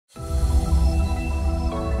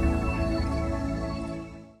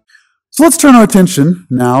So let's turn our attention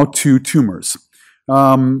now to tumors.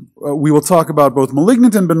 We will talk about both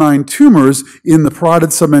malignant and benign tumors in the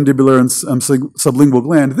parotid, submandibular, and sublingual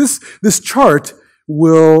gland. This chart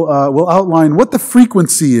will outline what the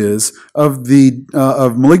frequency is of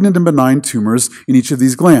malignant and benign tumors in each of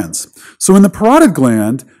these glands. So in the parotid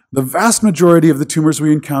gland, the vast majority of the tumors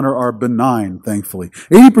we encounter are benign, thankfully.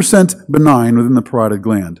 80% benign within the parotid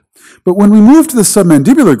gland. But when we move to the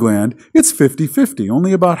submandibular gland, it's 50-50.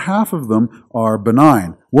 Only about half of them are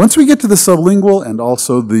benign. Once we get to the sublingual and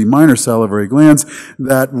also the minor salivary glands,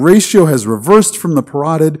 that ratio has reversed from the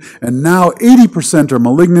parotid, and now 80% are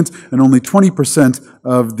malignant, and only 20%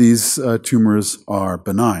 of these tumors are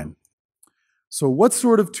benign. So what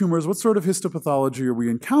sort of tumors, what sort of histopathology are we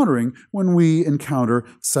encountering when we encounter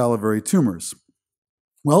salivary tumors?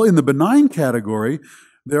 Well, in the benign category,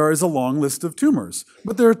 there is a long list of tumors,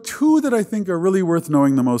 but there are two that I think are really worth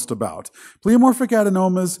knowing the most about: pleomorphic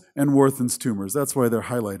adenomas and Warthin's tumors. That's why they're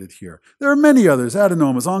highlighted here. There are many others: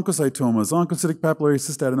 adenomas, oncocytomas, oncocytic papillary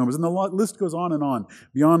cystadenomas, and the list goes on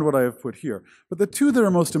beyond what I have put here. But the two that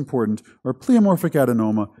are most important are pleomorphic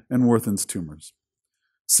adenoma and Warthin's tumors.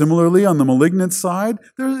 Similarly, on the malignant side,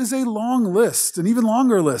 there is a long list, an even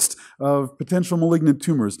longer list of potential malignant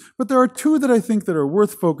tumors. But there are two that I think that are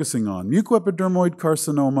worth focusing on: mucoepidermoid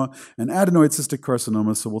carcinoma and adenoid cystic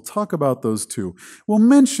carcinoma. So we'll talk about those two. We'll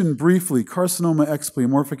mention briefly carcinoma ex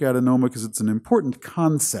pleomorphic adenoma because it's an important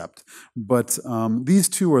concept. But these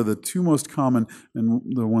two are the two most common and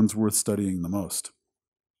the ones worth studying the most.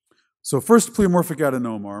 So first, pleomorphic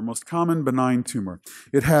adenoma, our most common benign tumor.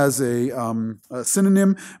 It has a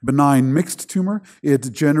synonym, benign mixed tumor.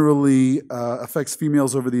 It generally affects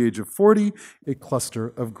females over the age of 40, a cluster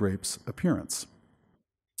of grapes appearance.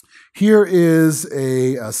 Here is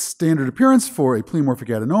a standard appearance for a pleomorphic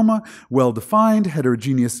adenoma, well-defined,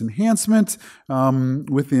 heterogeneous enhancement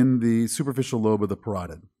within the superficial lobe of the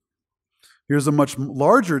parotid. Here's a much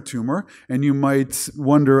larger tumor, and you might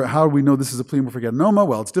wonder, how do we know this is a pleomorphic adenoma?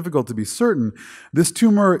 Well, it's difficult to be certain. This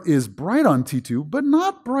tumor is bright on T2, but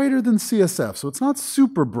not brighter than CSF, so it's not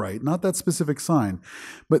super bright, not that specific sign.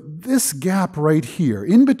 But this gap right here,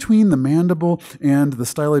 in between the mandible and the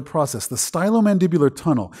styloid process, the stylomandibular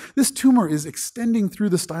tunnel, this tumor is extending through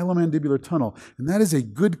the stylomandibular tunnel, and that is a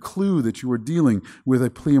good clue that you are dealing with a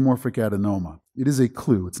pleomorphic adenoma. It is a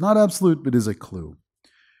clue. It's not absolute, but it is a clue.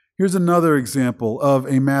 Here's another example of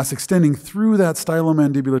a mass extending through that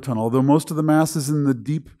stylomandibular tunnel. Although most of the mass is in the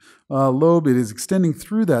deep lobe, it is extending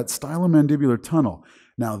through that stylomandibular tunnel.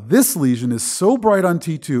 Now, this lesion is so bright on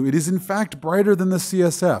T2, it is in fact brighter than the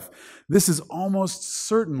CSF. This is almost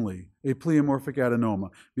certainly a pleomorphic adenoma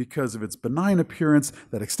because of its benign appearance,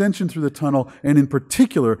 that extension through the tunnel, and in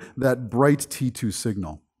particular, that bright T2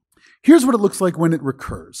 signal. Here's what it looks like when it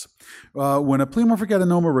recurs. When a pleomorphic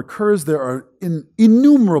adenoma recurs, there are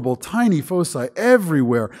innumerable tiny foci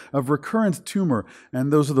everywhere of recurrent tumor,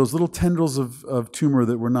 and those are those little tendrils of tumor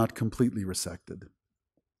that were not completely resected.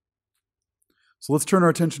 So let's turn our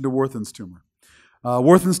attention to Warthin's tumor.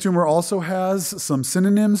 Warthin's tumor also has some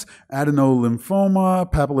synonyms: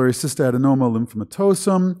 adenolymphoma, papillary cystadenoma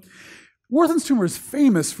lymphomatosum. Warthin's tumor is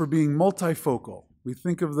famous for being multifocal. We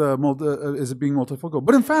think of as it being multifocal.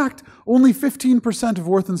 But in fact, only 15% of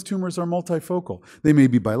Warthin's tumors are multifocal. They may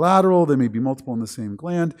be bilateral, they may be multiple in the same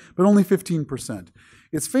gland, but only 15%.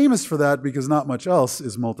 It's famous for that because not much else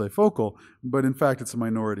is multifocal, but in fact, it's a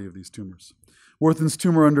minority of these tumors. Warthin's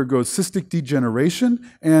tumor undergoes cystic degeneration,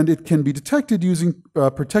 and it can be detected using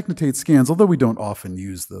pertechnetate scans, although we don't often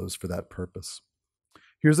use those for that purpose.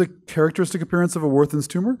 Here's a characteristic appearance of a Warthin's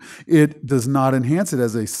tumor. It does not enhance. It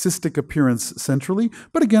has a cystic appearance centrally,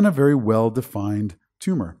 but again, a very well-defined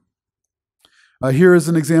tumor. Here is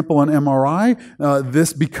an example on MRI.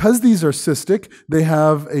 Because these are cystic, they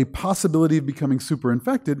have a possibility of becoming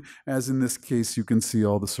superinfected, as in this case, you can see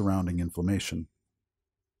all the surrounding inflammation.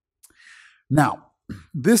 Now,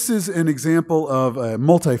 this is an example of a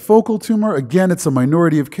multifocal tumor. Again, it's a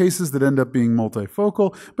minority of cases that end up being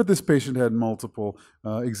multifocal, but this patient had multiple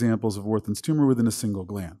examples of Warthin's tumor within a single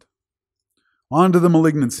gland. On to the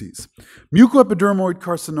malignancies. Mucoepidermoid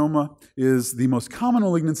carcinoma is the most common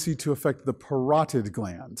malignancy to affect the parotid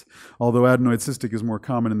gland. Although adenoid cystic is more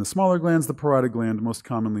common in the smaller glands, the parotid gland most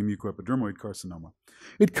commonly mucoepidermoid carcinoma.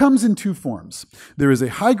 It comes in two forms. There is a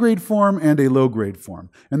high-grade form and a low-grade form,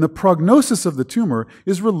 and the prognosis of the tumor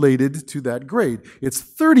is related to that grade. It's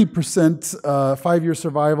 30% 5-year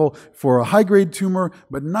survival for a high-grade tumor,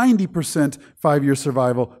 but 90% 5-year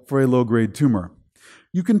survival for a low-grade tumor.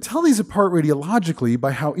 You can tell these apart radiologically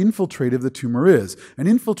by how infiltrative the tumor is. An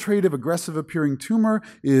infiltrative, aggressive-appearing tumor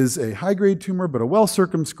is a high-grade tumor, but a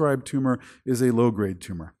well-circumscribed tumor is a low-grade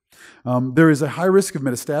tumor. There is a high risk of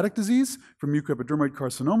metastatic disease from mucoepidermoid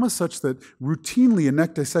carcinoma, such that routinely a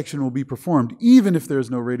neck dissection will be performed even if there is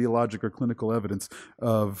no radiologic or clinical evidence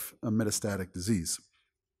of a metastatic disease.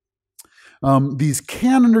 These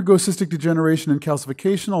can undergo cystic degeneration and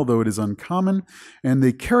calcification, although it is uncommon, and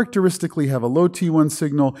they characteristically have a low T1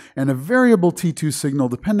 signal and a variable T2 signal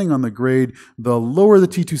depending on the grade. The lower the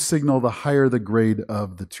T2 signal, the higher the grade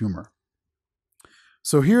of the tumor.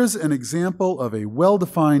 So here's an example of a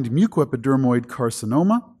well-defined mucoepidermoid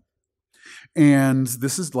carcinoma, and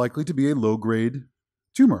this is likely to be a low-grade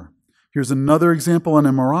tumor. Here's another example on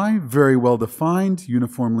MRI, very well-defined,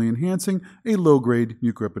 uniformly enhancing, a low-grade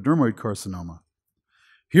mucoepidermoid carcinoma.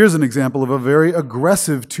 Here's an example of a very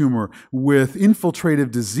aggressive tumor with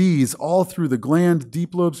infiltrative disease all through the gland,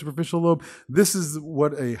 deep lobe, superficial lobe. This is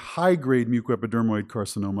what a high-grade mucoepidermoid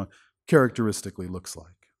carcinoma characteristically looks like.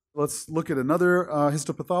 Let's look at another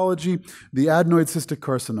histopathology, the adenoid cystic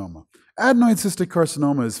carcinoma. Adenoid cystic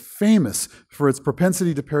carcinoma is famous for its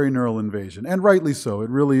propensity to perineural invasion, and rightly so. It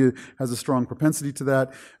really has a strong propensity to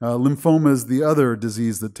that. Lymphoma is the other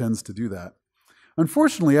disease that tends to do that.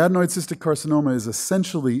 Unfortunately, adenoid cystic carcinoma is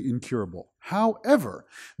essentially incurable. However,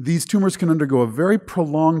 these tumors can undergo a very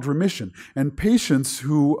prolonged remission, and patients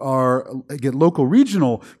who get local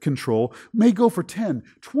regional control may go for 10,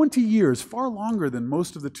 20 years, far longer than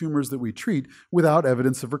most of the tumors that we treat, without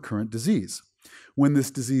evidence of recurrent disease. When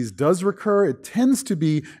this disease does recur, it tends to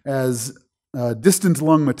be as distant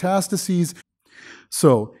lung metastases.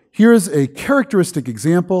 So here's a characteristic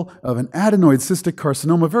example of an adenoid cystic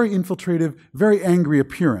carcinoma, very infiltrative, very angry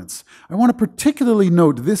appearance. I want to particularly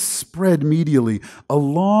note this spread medially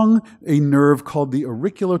along a nerve called the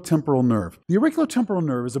auriculotemporal nerve. The auriculotemporal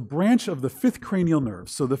nerve is a branch of the fifth cranial nerve.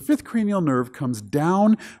 So the fifth cranial nerve comes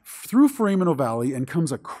down through foraminal valley and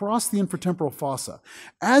comes across the infratemporal fossa.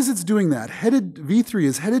 As it's doing that, V3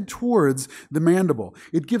 is headed towards the mandible.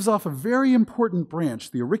 It gives off a very important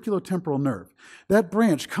branch, the auriculotemporal nerve. That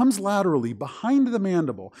branch comes laterally behind the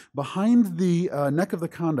mandible, behind the neck of the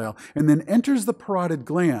condyle, and then enters the parotid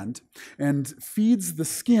gland and feeds the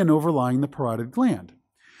skin overlying the parotid gland.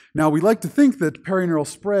 Now, we like to think that perineural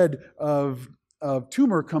spread of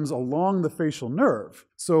tumor comes along the facial nerve.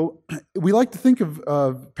 So we like to think of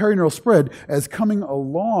perineural spread as coming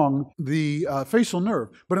along the facial nerve.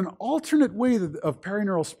 But an alternate way of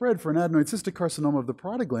perineural spread for an adenoid cystic carcinoma of the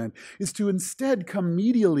parotid gland is to instead come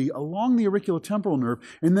medially along the auriculotemporal nerve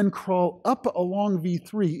and then crawl up along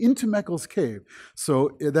V3 into Meckel's cave.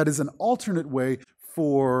 So that is an alternate way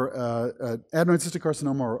for adenoid cystic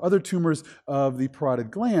carcinoma or other tumors of the parotid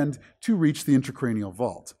gland to reach the intracranial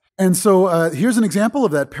vault. And so here's an example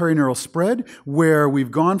of that perineural spread where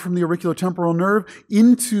we've gone from the auriculotemporal nerve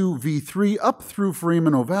into V3 up through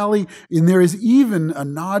foraminal valley, and there is even a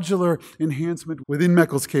nodular enhancement within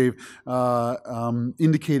Meckel's cave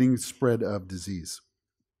indicating spread of disease.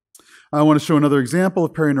 I want to show another example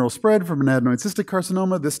of perineural spread from an adenoid cystic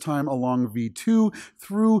carcinoma, this time along V2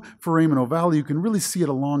 through foraminal valley. You can really see it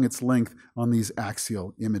along its length on these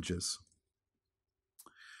axial images.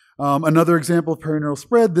 Another example of perineural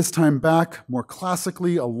spread, this time back more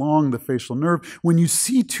classically along the facial nerve. When you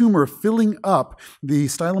see tumor filling up the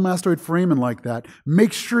stylomastoid foramen like that,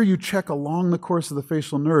 make sure you check along the course of the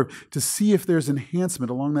facial nerve to see if there's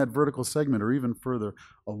enhancement along that vertical segment or even further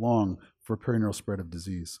along for perineural spread of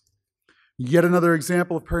disease. Yet another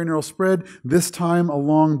example of perineural spread, this time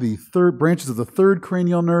along the branches of the third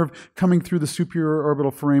cranial nerve, coming through the superior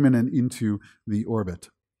orbital foramen and into the orbit.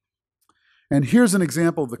 And here's an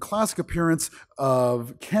example of the classic appearance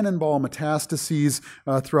of cannonball metastases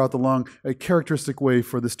throughout the lung, a characteristic way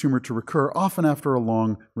for this tumor to recur, often after a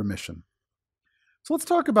long remission. So let's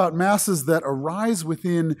talk about masses that arise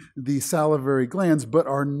within the salivary glands but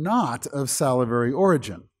are not of salivary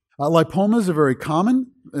origin. Lipomas are very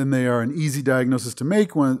common, and they are an easy diagnosis to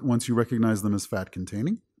make once you recognize them as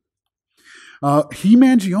fat-containing.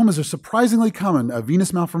 Hemangiomas are surprisingly common,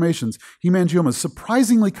 venous malformations, hemangiomas,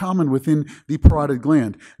 surprisingly common within the parotid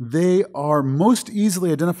gland. They are most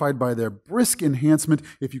easily identified by their brisk enhancement.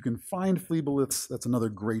 If you can find phlebolyths, that's another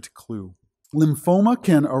great clue. Lymphoma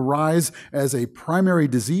can arise as a primary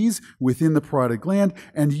disease within the parotid gland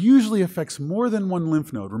and usually affects more than one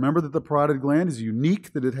lymph node. Remember that the parotid gland is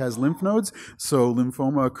unique, that it has lymph nodes, so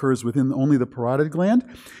lymphoma occurs within only the parotid gland,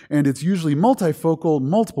 and it's usually multifocal,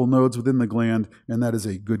 multiple nodes within the gland, and that is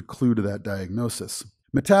a good clue to that diagnosis.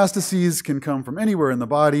 Metastases can come from anywhere in the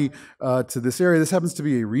body to this area. This happens to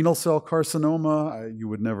be a renal cell carcinoma. You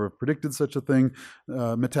would never have predicted such a thing,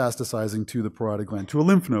 metastasizing to the parotid gland, to a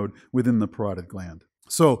lymph node within the parotid gland.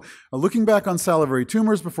 So looking back on salivary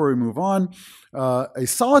tumors before we move on, a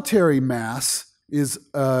solitary mass is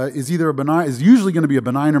usually going to be a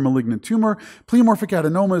benign or malignant tumor. Pleomorphic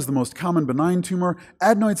adenoma is the most common benign tumor.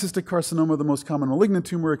 Adenoid cystic carcinoma, the most common malignant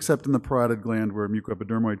tumor, except in the parotid gland where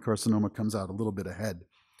mucoepidermoid carcinoma comes out a little bit ahead.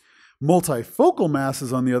 Multifocal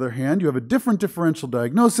masses, on the other hand, you have a different differential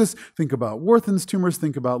diagnosis. Think about Warthin's tumors,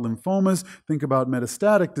 think about lymphomas, think about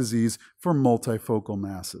metastatic disease for multifocal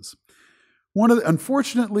masses.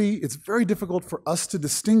 Unfortunately, it's very difficult for us to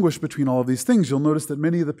distinguish between all of these things. You'll notice that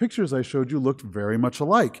many of the pictures I showed you looked very much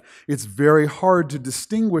alike. It's very hard to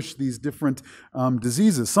distinguish these different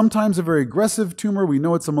diseases. Sometimes a very aggressive tumor, we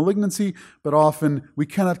know it's a malignancy, but often we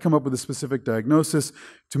cannot come up with a specific diagnosis.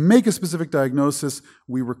 To make a specific diagnosis,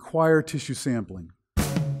 we require tissue sampling.